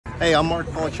Hey, I'm Mark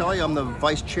Policelli. I'm the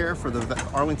Vice Chair for the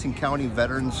Arlington County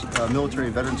Veterans, Military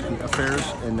Veterans Affairs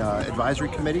and Advisory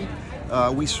Committee.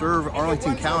 We serve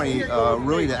Arlington County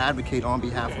really to advocate on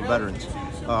behalf of veterans.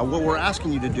 What we're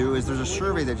asking you to do is there's a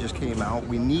survey that just came out.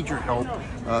 We need your help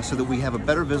so that we have a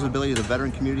better visibility of the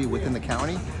veteran community within the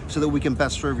county so that we can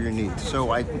best serve your needs. So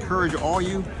I encourage all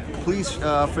you, please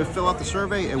fill out the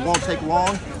survey. It won't take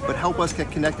long, but help us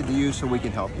get connected to you so we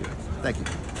can help you. Thank you.